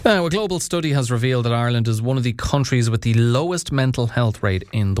Now, a global study has revealed that Ireland is one of the countries with the lowest mental health rate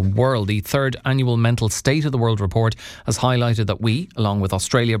in the world. The third annual Mental State of the World report has highlighted that we, along with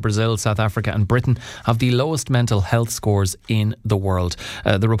Australia, Brazil, South Africa and Britain, have the lowest mental health scores in the world.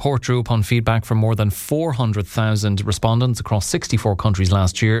 The report drew upon feedback from more than 400,000 respondents across 64 countries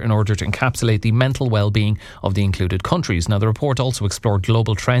last year in order to encapsulate the mental well-being of the included countries. Now, the report also explored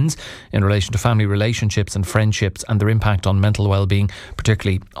global trends in relation to family relationships and friendships and their impact on mental well-being,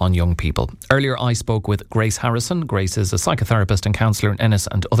 particularly on young people. Earlier I spoke with Grace Harrison. Grace is a psychotherapist and counsellor in Ennis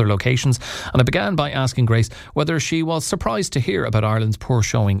and other locations, and I began by asking Grace whether she was surprised to hear about Ireland's poor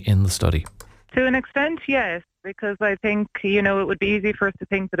showing in the study. To an extent, yes, because I think, it would be easy for us to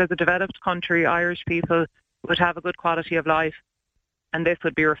think that as a developed country, Irish people would have a good quality of life, and this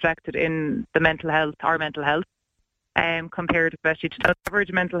would be reflected in the our mental health, compared especially to the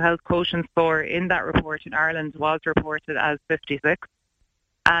average mental health quotient score in that report in Ireland was reported as 56.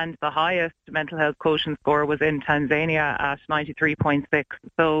 And the highest mental health quotient score was in Tanzania at 93.6.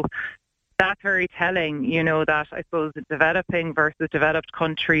 So that's very telling, that I suppose developing versus developed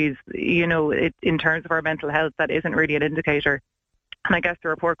countries, in terms of our mental health, that isn't really an indicator. And I guess the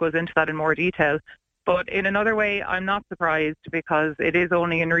report goes into that in more detail. But in another way, I'm not surprised because it is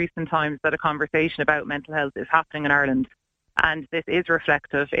only in recent times that a conversation about mental health is happening in Ireland. And this is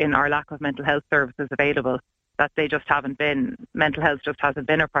reflective in our lack of mental health services available. That mental health just hasn't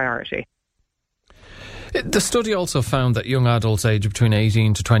been a priority. The study also found that young adults aged between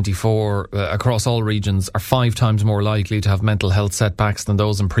 18 to 24 across all regions are 5 times more likely to have mental health setbacks than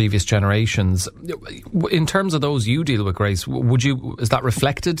those in previous generations. In terms of those you deal with, Grace, is that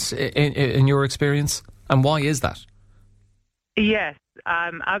reflected in your experience? And why is that? Yes,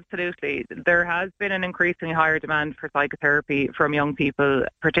 absolutely. There has been an increasingly higher demand for psychotherapy from young people,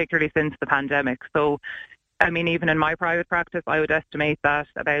 particularly since the pandemic. So even in my private practice, I would estimate that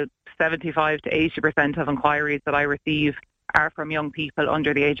about 75 to 80% of inquiries that I receive are from young people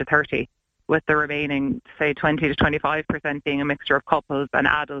under the age of 30, with the remaining, say, 20 to 25% being a mixture of couples and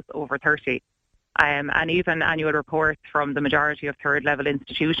adults over 30. And even annual reports from the majority of third-level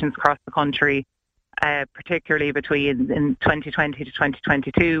institutions across the country, particularly in 2020 to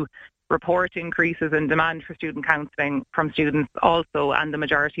 2022, report increases in demand for student counselling from students also, and the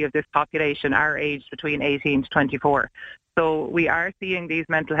majority of this population are aged between 18 to 24. So we are seeing these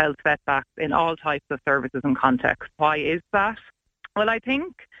mental health setbacks in all types of services and contexts. Why is that? Well, I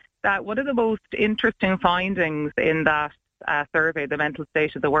think that one of the most interesting findings in that survey, the Mental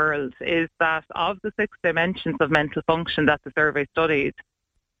State of the World, is that of the 6 dimensions of mental function that the survey studied,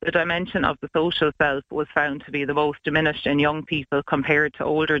 the dimension of the social self was found to be the most diminished in young people compared to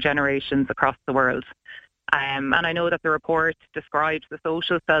older generations across the world. And I know that the report describes the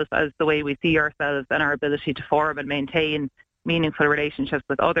social self as the way we see ourselves and our ability to form and maintain meaningful relationships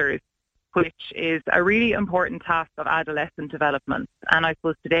with others, which is a really important task of adolescent development. And I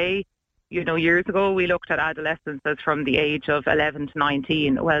suppose today, years ago we looked at adolescence as from the age of 11 to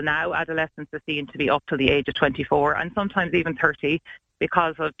 19. Well, now adolescence is seen to be up to the age of 24 and sometimes even 30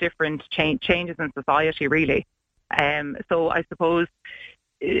 because of different changes in society, really. So I suppose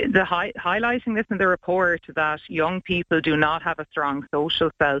highlighting this in the report, that young people do not have a strong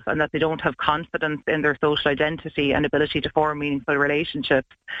social self and that they don't have confidence in their social identity and ability to form meaningful relationships.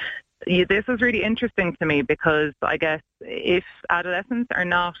 This is really interesting to me because I guess if adolescents are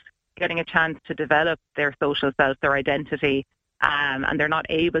not getting a chance to develop their social self, their identity, and they're not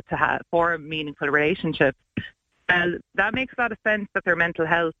able to form meaningful relationships, that makes a lot of sense that their mental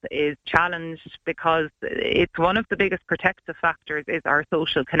health is challenged, because it's one of the biggest protective factors is our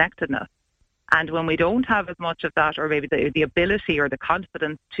social connectedness. And when we don't have as much of that, or maybe the ability or the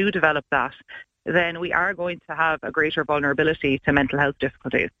confidence to develop that, then we are going to have a greater vulnerability to mental health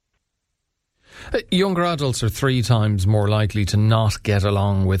difficulties. Younger adults are 3 times more likely to not get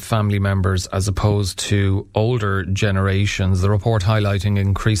along with family members as opposed to older generations. The report highlighting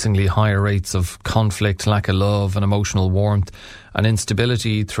increasingly higher rates of conflict, lack of love and emotional warmth and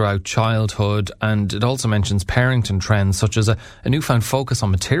instability throughout childhood. And it also mentions parenting trends such as a newfound focus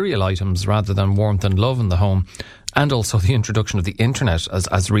on material items rather than warmth and love in the home. And also the introduction of the internet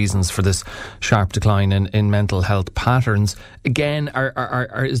as reasons for this sharp decline in mental health patterns. Again,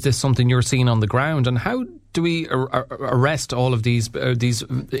 is this something you're seeing on the ground? And how do we arrest all of these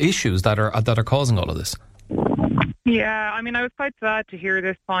issues that are causing all of this? Yeah, I was quite sad to hear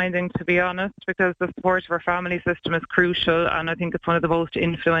this finding, to be honest, because the support of our family system is crucial, and I think it's one of the most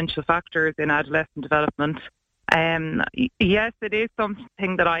influential factors in adolescent development. Yes, it is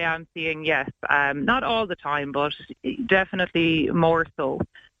something that I am seeing, yes. Not all the time, but definitely more so.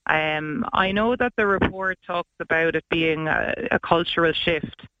 I know that the report talks about it being a cultural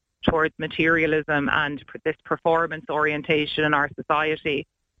shift towards materialism and this performance orientation in our society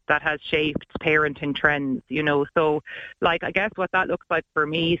that has shaped parenting trends, So, like, I guess what that looks like for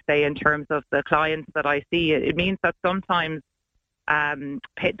me, say, in terms of the clients that I see, it means that sometimes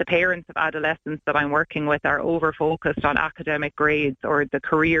the parents of adolescents that I'm working with are over-focused on academic grades or the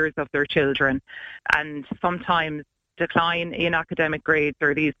careers of their children. And sometimes decline in academic grades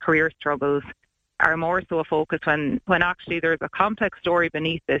or these career struggles are more so a focus when actually there's a complex story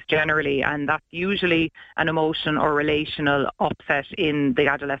beneath this generally, and that's usually an emotion or relational upset in the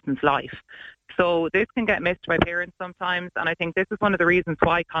adolescent's life. So this can get missed by parents sometimes, and I think this is one of the reasons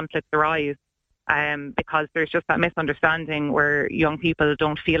why conflicts arise, because there's just that misunderstanding where young people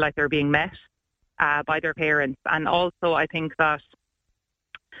don't feel like they're being met by their parents. And also I think that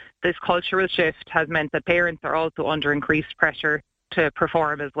this cultural shift has meant that parents are also under increased pressure to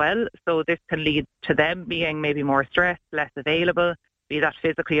perform as well. So this can lead to them being maybe more stressed, less available, be that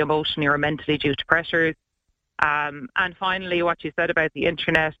physically, emotionally or mentally due to pressures. And finally, what you said about the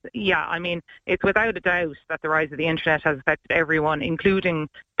internet, I mean, it's without a doubt that the rise of the internet has affected everyone, including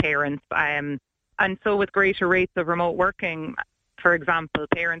parents. And so with greater rates of remote working, for example,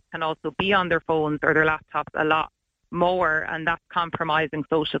 parents can also be on their phones or their laptops a lot more, and that's compromising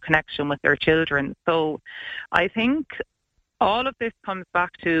social connection with their children. So I think all of this comes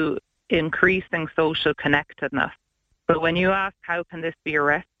back to increasing social connectedness. So when you ask how can this be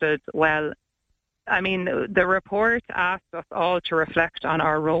arrested, well, I mean, the report asked us all to reflect on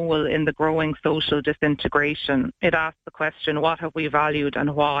our role in the growing social disintegration. It asked the question, what have we valued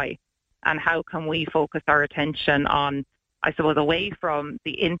and why? And how can we focus our attention on, I suppose, away from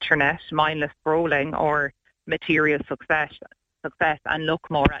the internet, mindless scrolling or material success and look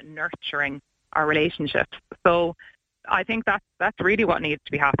more at nurturing our relationships. So I think that's really what needs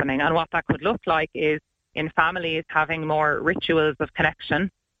to be happening. And what that could look like is in families having more rituals of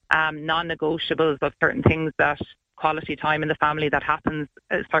connection, non-negotiables of certain things, that quality time in the family that happens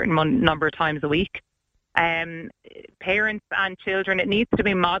a certain number of times a week. Parents and children, it needs to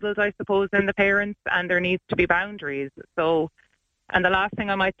be modelled, I suppose, in the parents, and there needs to be boundaries. So, and the last thing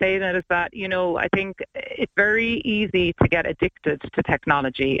I might say then is that, I think it's very easy to get addicted to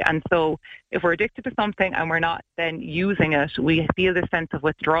technology. And so if we're addicted to something and we're not then using it, we feel this sense of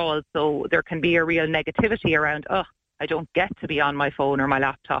withdrawal. So there can be a real negativity around, I don't get to be on my phone or my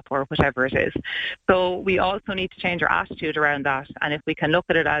laptop or whatever it is. So we also need to change our attitude around that. And if we can look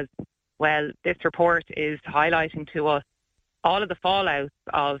at it as, well, this report is highlighting to us all of the fallouts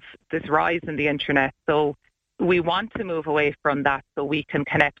of this rise in the internet. So we want to move away from that so we can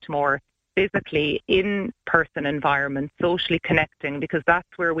connect more physically, in-person environments, socially connecting, because that's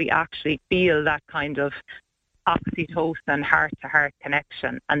where we actually feel that kind of oxytocin, heart-to-heart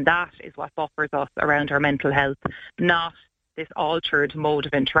connection. And that is what buffers us around our mental health, not this altered mode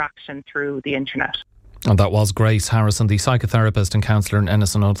of interaction through the internet. And that was Grace Harrison, the psychotherapist and counsellor in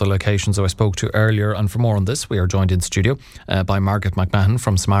Ennis and other locations who I spoke to earlier. And for more on this, we are joined in studio by Margaret McMahon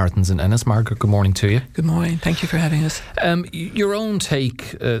from Samaritans in Ennis. Margaret, good morning to you. Good morning. Thank you for having us. Your own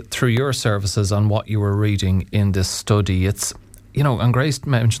take through your services on what you were reading in this study. It's, and Grace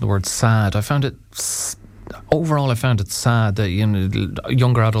mentioned the word sad. I found it sad that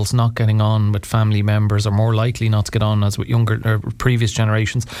younger adults not getting on with family members are more likely not to get on as with previous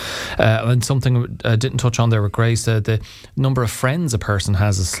generations. And something I didn't touch on there with Grace, the number of friends a person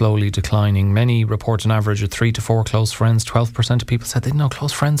has is slowly declining. Many report an average of 3 to 4 close friends. 12% of people said they had no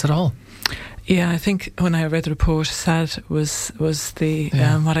close friends at all. Yeah, I think when I read the report, sad was the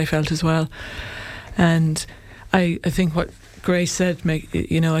what I felt as well. And I think what Grace said,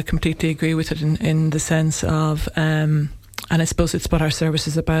 I completely agree with it in the sense of, and I suppose it's what our service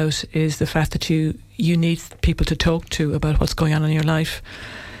is about, is the fact that you need people to talk to about what's going on in your life.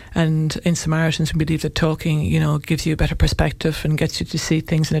 And in Samaritans, we believe that talking, gives you a better perspective and gets you to see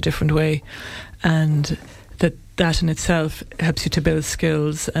things in a different way. And that in itself helps you to build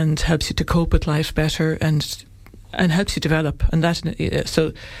skills and helps you to cope with life better and helps you develop. And that,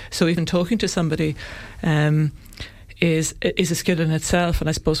 so even talking to somebody, is a skill in itself. And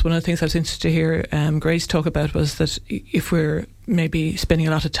I suppose one of the things I was interested to hear Grace talk about was that if we're maybe spending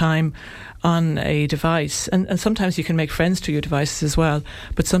a lot of time on a device, and sometimes you can make friends through your devices as well,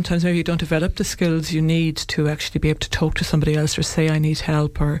 but sometimes maybe you don't develop the skills you need to actually be able to talk to somebody else or say I need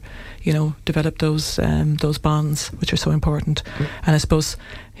help, or develop those bonds which are so important. And I suppose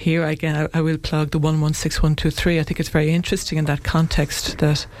here again I will plug the 116123. I think it's very interesting in that context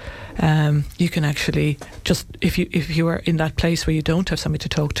that you can actually just, if you are in that place where you don't have somebody to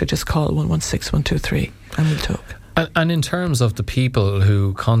talk to, just call 116123 and we'll talk. And in terms of the people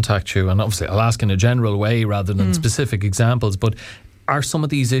who contact you, and obviously I'll ask in a general way rather than specific examples, but are some of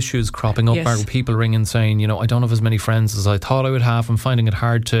these issues cropping up? Yes. Are people ringing saying, I don't have as many friends as I thought I would have, I'm finding it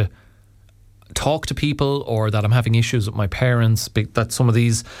hard to talk to people, or that I'm having issues with my parents, that some of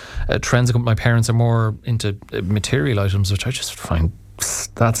these trends my parents are more into material items, which I just find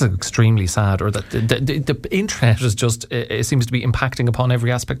that's extremely sad, or that the internet is just, it seems to be impacting upon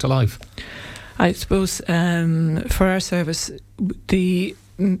every aspect of life. I suppose for our service, the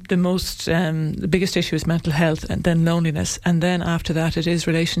biggest issue is mental health, and then loneliness, and then after that it is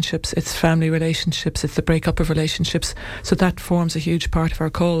relationships, it's family relationships, it's the breakup of relationships. So that forms a huge part of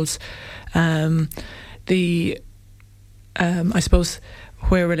our calls. I suppose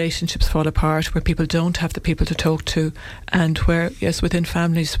where relationships fall apart, where people don't have the people to talk to, and where, yes, within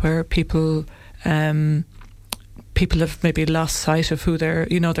families where people have maybe lost sight of who their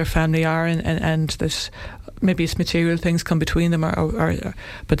family are, and that maybe it's material things come between them, or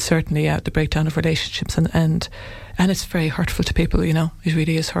but certainly the breakdown of relationships, and it's very hurtful to people. It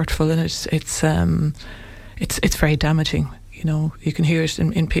really is hurtful, and it's very damaging. You can hear it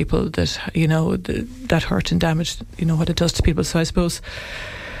in people that that hurt and damage. What it does to people. So I suppose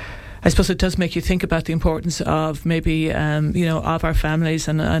it does make you think about the importance of maybe of our families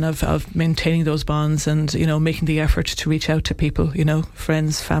and of maintaining those bonds, and making the effort to reach out to people,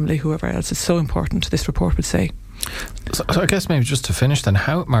 friends, family, whoever else. It's so important, this report would say. So I guess maybe just to finish then,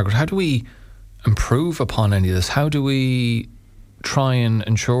 Margaret, how do we improve upon any of this? How do we try and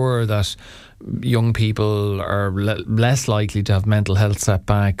ensure that young people are less likely to have mental health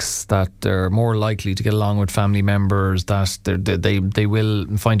setbacks, that they're more likely to get along with family members, that they will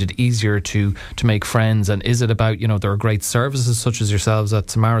find it easier to make friends? And is it about, there are great services such as yourselves at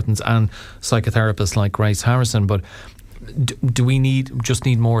Samaritans and psychotherapists like Grace Harrison, but do we need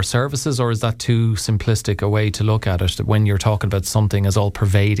more services, or is that too simplistic a way to look at it when you're talking about something as all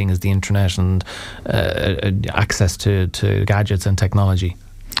pervading as the internet and access to gadgets and technology?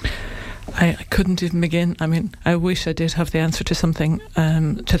 I couldn't even begin. I mean, I wish I did have the answer to something,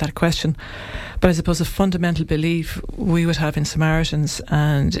 to that question. But I suppose a fundamental belief we would have in Samaritans,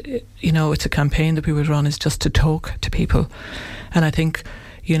 and, it's a campaign that we would run, is just to talk to people. And I think,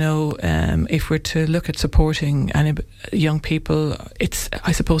 if we're to look at supporting young people,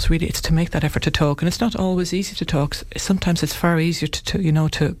 I suppose really it's to make that effort to talk. And it's not always easy to talk. Sometimes it's far easier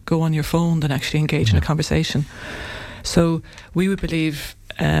to go on your phone than actually engage in a conversation. So we would believe,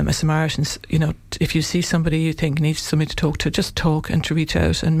 as Samaritans, if you see somebody you think needs somebody to talk to, just talk and to reach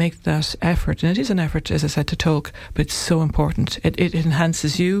out and make that effort. And it is an effort, as I said, to talk, but it's so important. It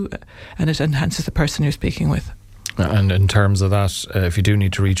enhances you, and it enhances the person you're speaking with. And in terms of that, if you do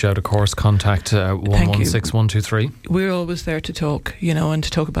need to reach out, of course, contact 116123. We're always there to talk, and to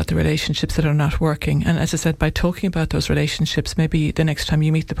talk about the relationships that are not working. And as I said, by talking about those relationships, maybe the next time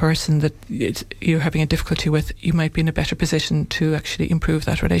you meet the person that you're having a difficulty with, you might be in a better position to actually improve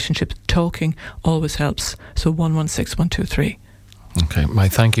that relationship. Talking always helps. So 116123. Okay, my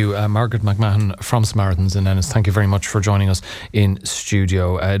thank you, Margaret McMahon from Samaritans in Ennis. Thank you very much for joining us in studio.